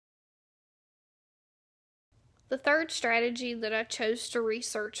The third strategy that I chose to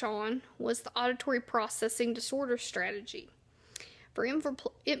research on was the auditory processing disorder strategy. For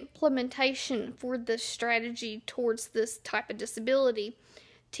implementation for this strategy towards this type of disability,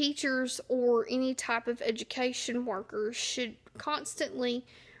 teachers or any type of education workers should constantly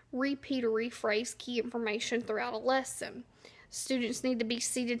repeat or rephrase key information throughout a lesson. Students need to be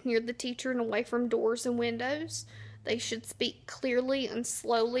seated near the teacher and away from doors and windows. They should speak clearly and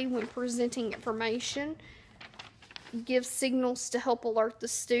slowly when presenting information. Give signals to help alert the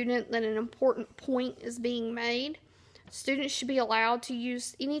student that an important point is being made. Students should be allowed to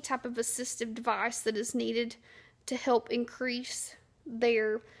use any type of assistive device that is needed to help increase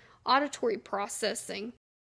their auditory processing.